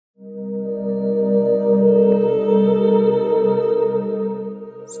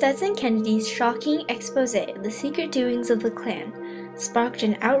Stetson Kennedy's shocking expose of the secret doings of the Klan sparked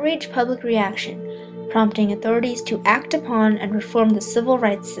an outraged public reaction, prompting authorities to act upon and reform the civil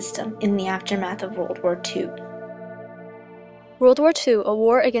rights system in the aftermath of World War II. World War II, a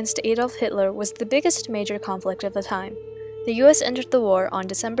war against Adolf Hitler, was the biggest major conflict of the time. The U.S. entered the war on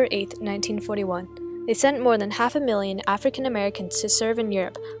December 8, 1941. They sent more than 500,000 African Americans to serve in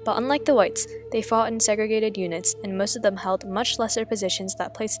Europe, but unlike the whites, they fought in segregated units, and most of them held much lesser positions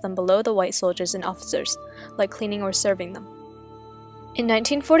that placed them below the white soldiers and officers, like cleaning or serving them. In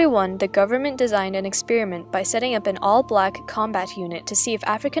 1941, the government designed an experiment by setting up an all-black combat unit to see if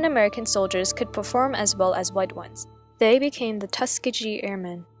African American soldiers could perform as well as white ones. They became the Tuskegee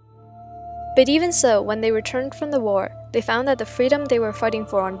Airmen. But even so, when they returned from the war, they found that the freedom they were fighting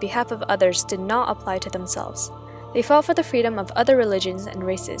for on behalf of others did not apply to themselves. They fought for the freedom of other religions and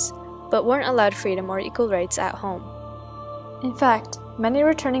races, but weren't allowed freedom or equal rights at home. In fact, many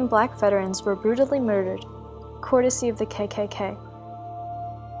returning black veterans were brutally murdered, courtesy of the KKK.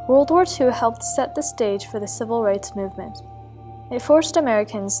 World War II helped set the stage for the civil rights movement. It forced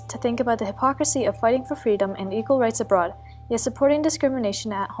Americans to think about the hypocrisy of fighting for freedom and equal rights abroad, yet supporting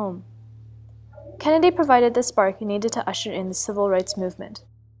discrimination at home. Kennedy provided the spark needed to usher in the civil rights movement.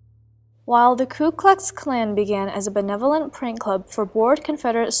 While the Ku Klux Klan began as a benevolent prank club for bored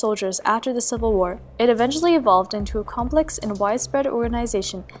Confederate soldiers after the Civil War, it eventually evolved into a complex and widespread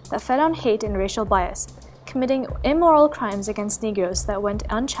organization that fed on hate and racial bias, committing immoral crimes against Negroes that went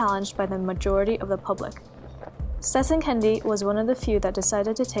unchallenged by the majority of the public. Stetson Kennedy was one of the few that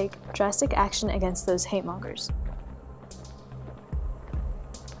decided to take drastic action against those hate mongers.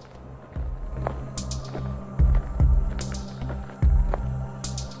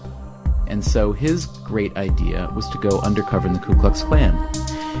 And so his great idea was to go undercover in the Ku Klux Klan.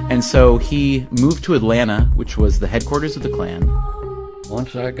 And so he moved to Atlanta, which was the headquarters of the Klan.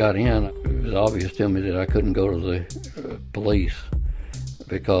 Once I got in, it was obvious to me that I couldn't go to the police,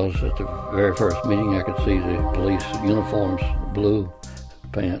 because at the very first meeting I could see the police uniforms, blue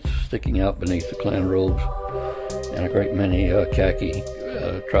pants sticking out beneath the Klan robes, and a great many khaki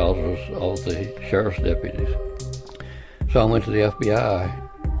trousers of the sheriff's deputies. So I went to the FBI.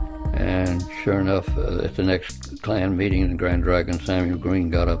 And sure enough, at the next Klan meeting in Grand Dragon, Samuel Green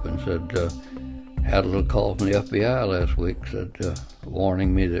got up and said, had a little call from the FBI last week, said,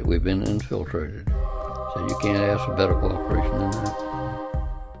 warning me that we've been infiltrated. Said, you can't ask for better cooperation than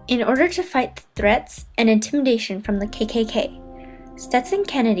that. In order to fight the threats and intimidation from the KKK, Stetson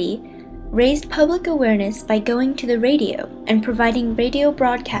Kennedy raised public awareness by going to the radio and providing radio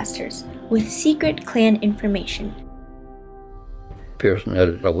broadcasters with secret Klan information. Pearson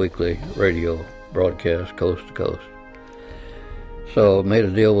had a weekly radio broadcast coast to coast. So I made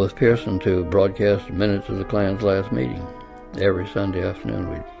a deal with Pearson to broadcast minutes of the Klan's last meeting. Every Sunday afternoon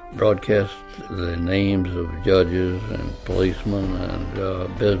we'd broadcast the names of judges and policemen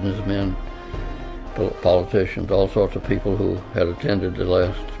and businessmen, politicians, all sorts of people who had attended the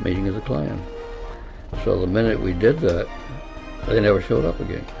last meeting of the Klan. So the minute we did that, they never showed up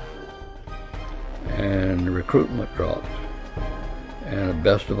again. And recruitment dropped. And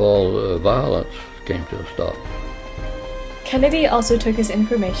best of all, violence came to a stop. Kennedy also took his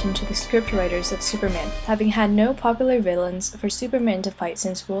information to the scriptwriters of Superman. Having had no popular villains for Superman to fight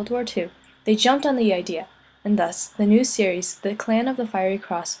since World War II, they jumped on the idea, and thus, the new series, The Clan of the Fiery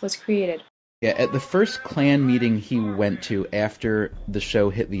Cross, was created. Yeah, at the first Klan meeting he went to after the show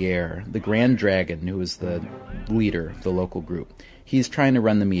hit the air, the Grand Dragon, who was the leader of the local group, he's trying to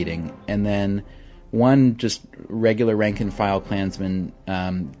run the meeting, and then one just regular rank-and-file Klansman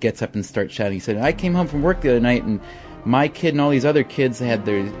gets up and starts shouting. He said, I came home from work the other night, and my kid and all these other kids had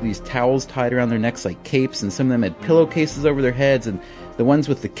these towels tied around their necks like capes, and some of them had pillowcases over their heads, and the ones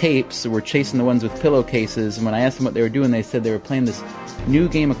with the capes were chasing the ones with pillowcases. And when I asked them what they were doing, they said they were playing this new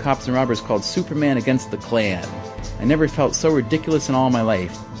game of cops and robbers called Superman Against the Klan. I never felt so ridiculous in all my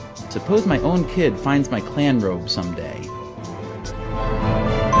life. Suppose my own kid finds my Klan robe someday.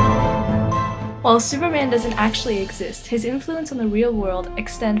 While Superman doesn't actually exist, his influence on the real world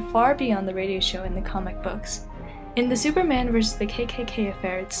extends far beyond the radio show and the comic books. In the Superman vs. the KKK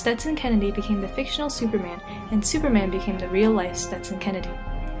affair, Stetson Kennedy became the fictional Superman, and Superman became the real-life Stetson Kennedy.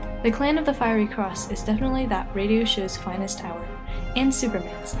 The Clan of the Fiery Cross is definitely that radio show's finest hour, and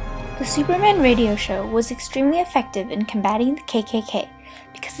Superman's. The Superman radio show was extremely effective in combating the KKK,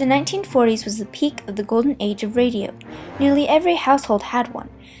 because the 1940s was the peak of the golden age of radio. Nearly every household had one.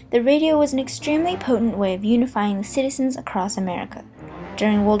 The radio was an extremely potent way of unifying the citizens across America.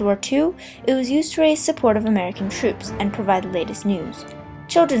 During World War II, it was used to raise support of American troops and provide the latest news.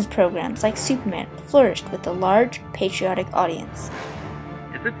 Children's programs like Superman flourished with a large, patriotic audience.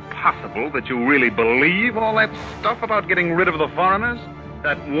 Is it possible that you really believe all that stuff about getting rid of the foreigners?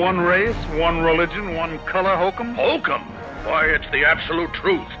 That one race, one religion, one color hokum? Hokum? Why, it's the absolute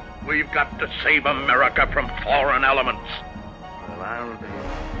truth. We've got to save America from foreign elements. Well,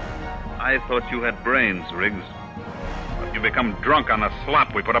 I thought you had brains, Riggs. But you become drunk on the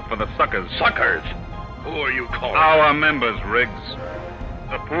slop we put up for the suckers. Suckers? Who are you calling? Our members, Riggs.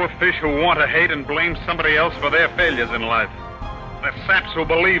 The poor fish who want to hate and blame somebody else for their failures in life. The saps who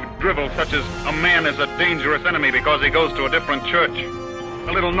believe drivel such as a man is a dangerous enemy because he goes to a different church.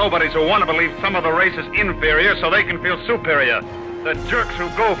 The little nobodies who want to believe some of the race is inferior so they can feel superior. The jerks who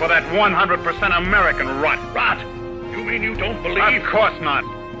go for that 100% American rot. Rot? You mean you don't believe? Of course not.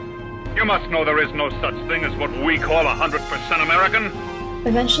 You must know there is no such thing as what we call 100% American.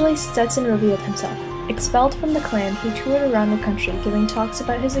 Eventually, Stetson revealed himself. Expelled from the Klan, he toured around the country giving talks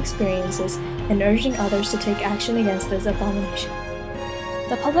about his experiences and urging others to take action against this abomination.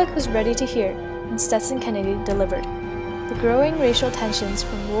 The public was ready to hear, and Stetson Kennedy delivered. The growing racial tensions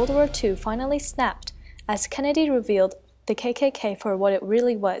from World War II finally snapped as Kennedy revealed the KKK for what it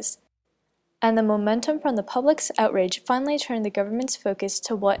really was. And the momentum from the public's outrage finally turned the government's focus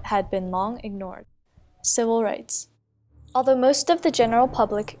to what had been long ignored: civil rights. Although most of the general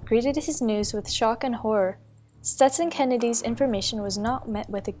public greeted his news with shock and horror, Stetson Kennedy's information was not met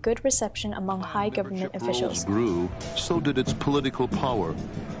with a good reception among high government officials. Grew, so did its political power.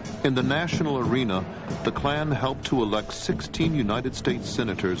 In the national arena, the Klan helped to elect 16 United States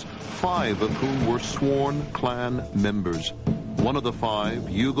senators, 5 of whom were sworn Klan members. One of the 5,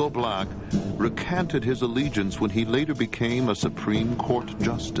 Hugo Black, recanted his allegiance when he later became a Supreme Court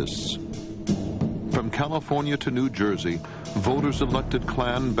justice. From California to New Jersey, voters elected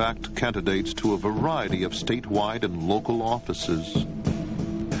Klan-backed candidates to a variety of statewide and local offices.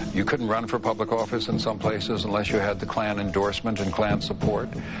 You couldn't run for public office in some places unless you had the Klan endorsement and Klan support,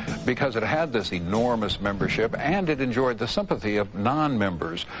 because it had this enormous membership and it enjoyed the sympathy of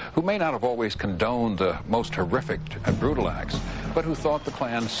non-members who may not have always condoned the most horrific and brutal acts, but who thought the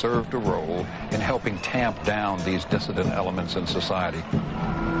Klan served a role in helping tamp down these dissident elements in society.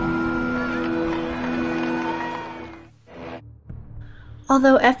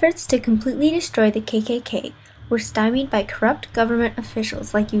 Although efforts to completely destroy the KKK were stymied by corrupt government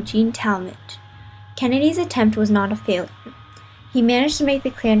officials like Eugene Talmadge, Kennedy's attempt was not a failure. He managed to make the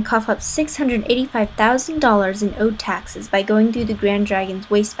Klan cough up $685,000 in owed taxes by going through the Grand Dragon's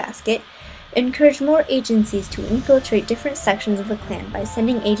wastebasket, encouraged more agencies to infiltrate different sections of the Klan by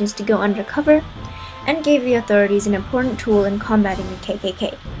sending agents to go undercover, and gave the authorities an important tool in combating the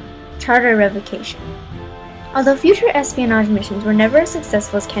KKK: charter revocation. Although future espionage missions were never as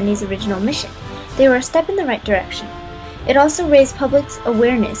successful as Kennedy's original mission, they were a step in the right direction. It also raised public's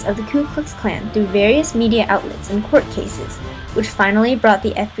awareness of the Ku Klux Klan through various media outlets and court cases, which finally brought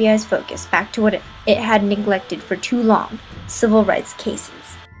the FBI's focus back to what it had neglected for too long: civil rights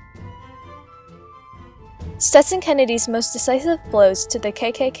cases. Stetson Kennedy's most decisive blows to the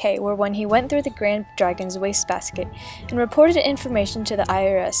KKK were when he went through the Grand Dragon's wastebasket and reported information to the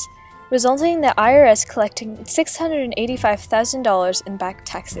IRS, resulting in the IRS collecting $685,000 in back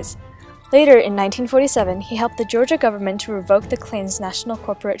taxes. Later, in 1947, he helped the Georgia government to revoke the Klan's national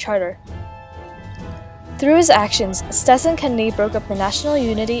corporate charter. Through his actions, Stetson Kennedy broke up the national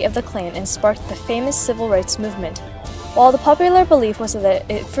unity of the Klan and sparked the famous civil rights movement. While the popular belief was that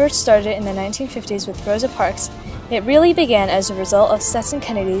it first started in the 1950s with Rosa Parks, it really began as a result of Stetson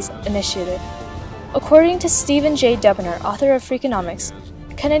Kennedy's initiative. According to Stephen J. Dubner, author of Freakonomics,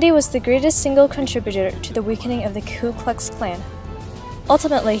 Kennedy was the greatest single contributor to the weakening of the Ku Klux Klan.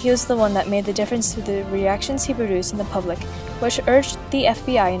 Ultimately, he was the one that made the difference through the reactions he produced in the public, which urged the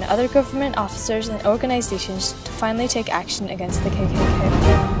FBI and other government officers and organizations to finally take action against the KKK.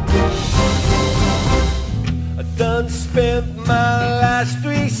 I done spent my last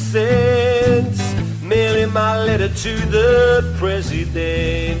 3 cents mailing my letter to the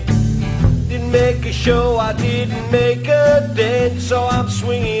president. Didn't make a show, I didn't make a dent, so I'm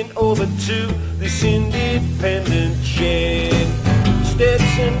swinging over to this independent gent.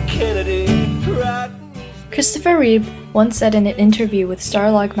 Stetson Kennedy, right. Christopher Reeve once said in an interview with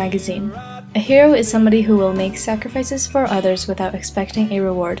Starlog magazine, "A hero is somebody who will make sacrifices for others without expecting a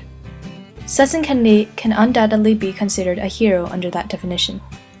reward." Stetson Kennedy can undoubtedly be considered a hero under that definition.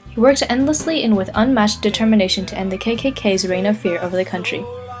 He worked endlessly and with unmatched determination to end the KKK's reign of fear over the country.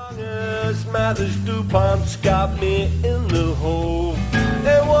 Mathers DuPont's got me in the hole.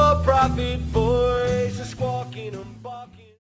 They were profit for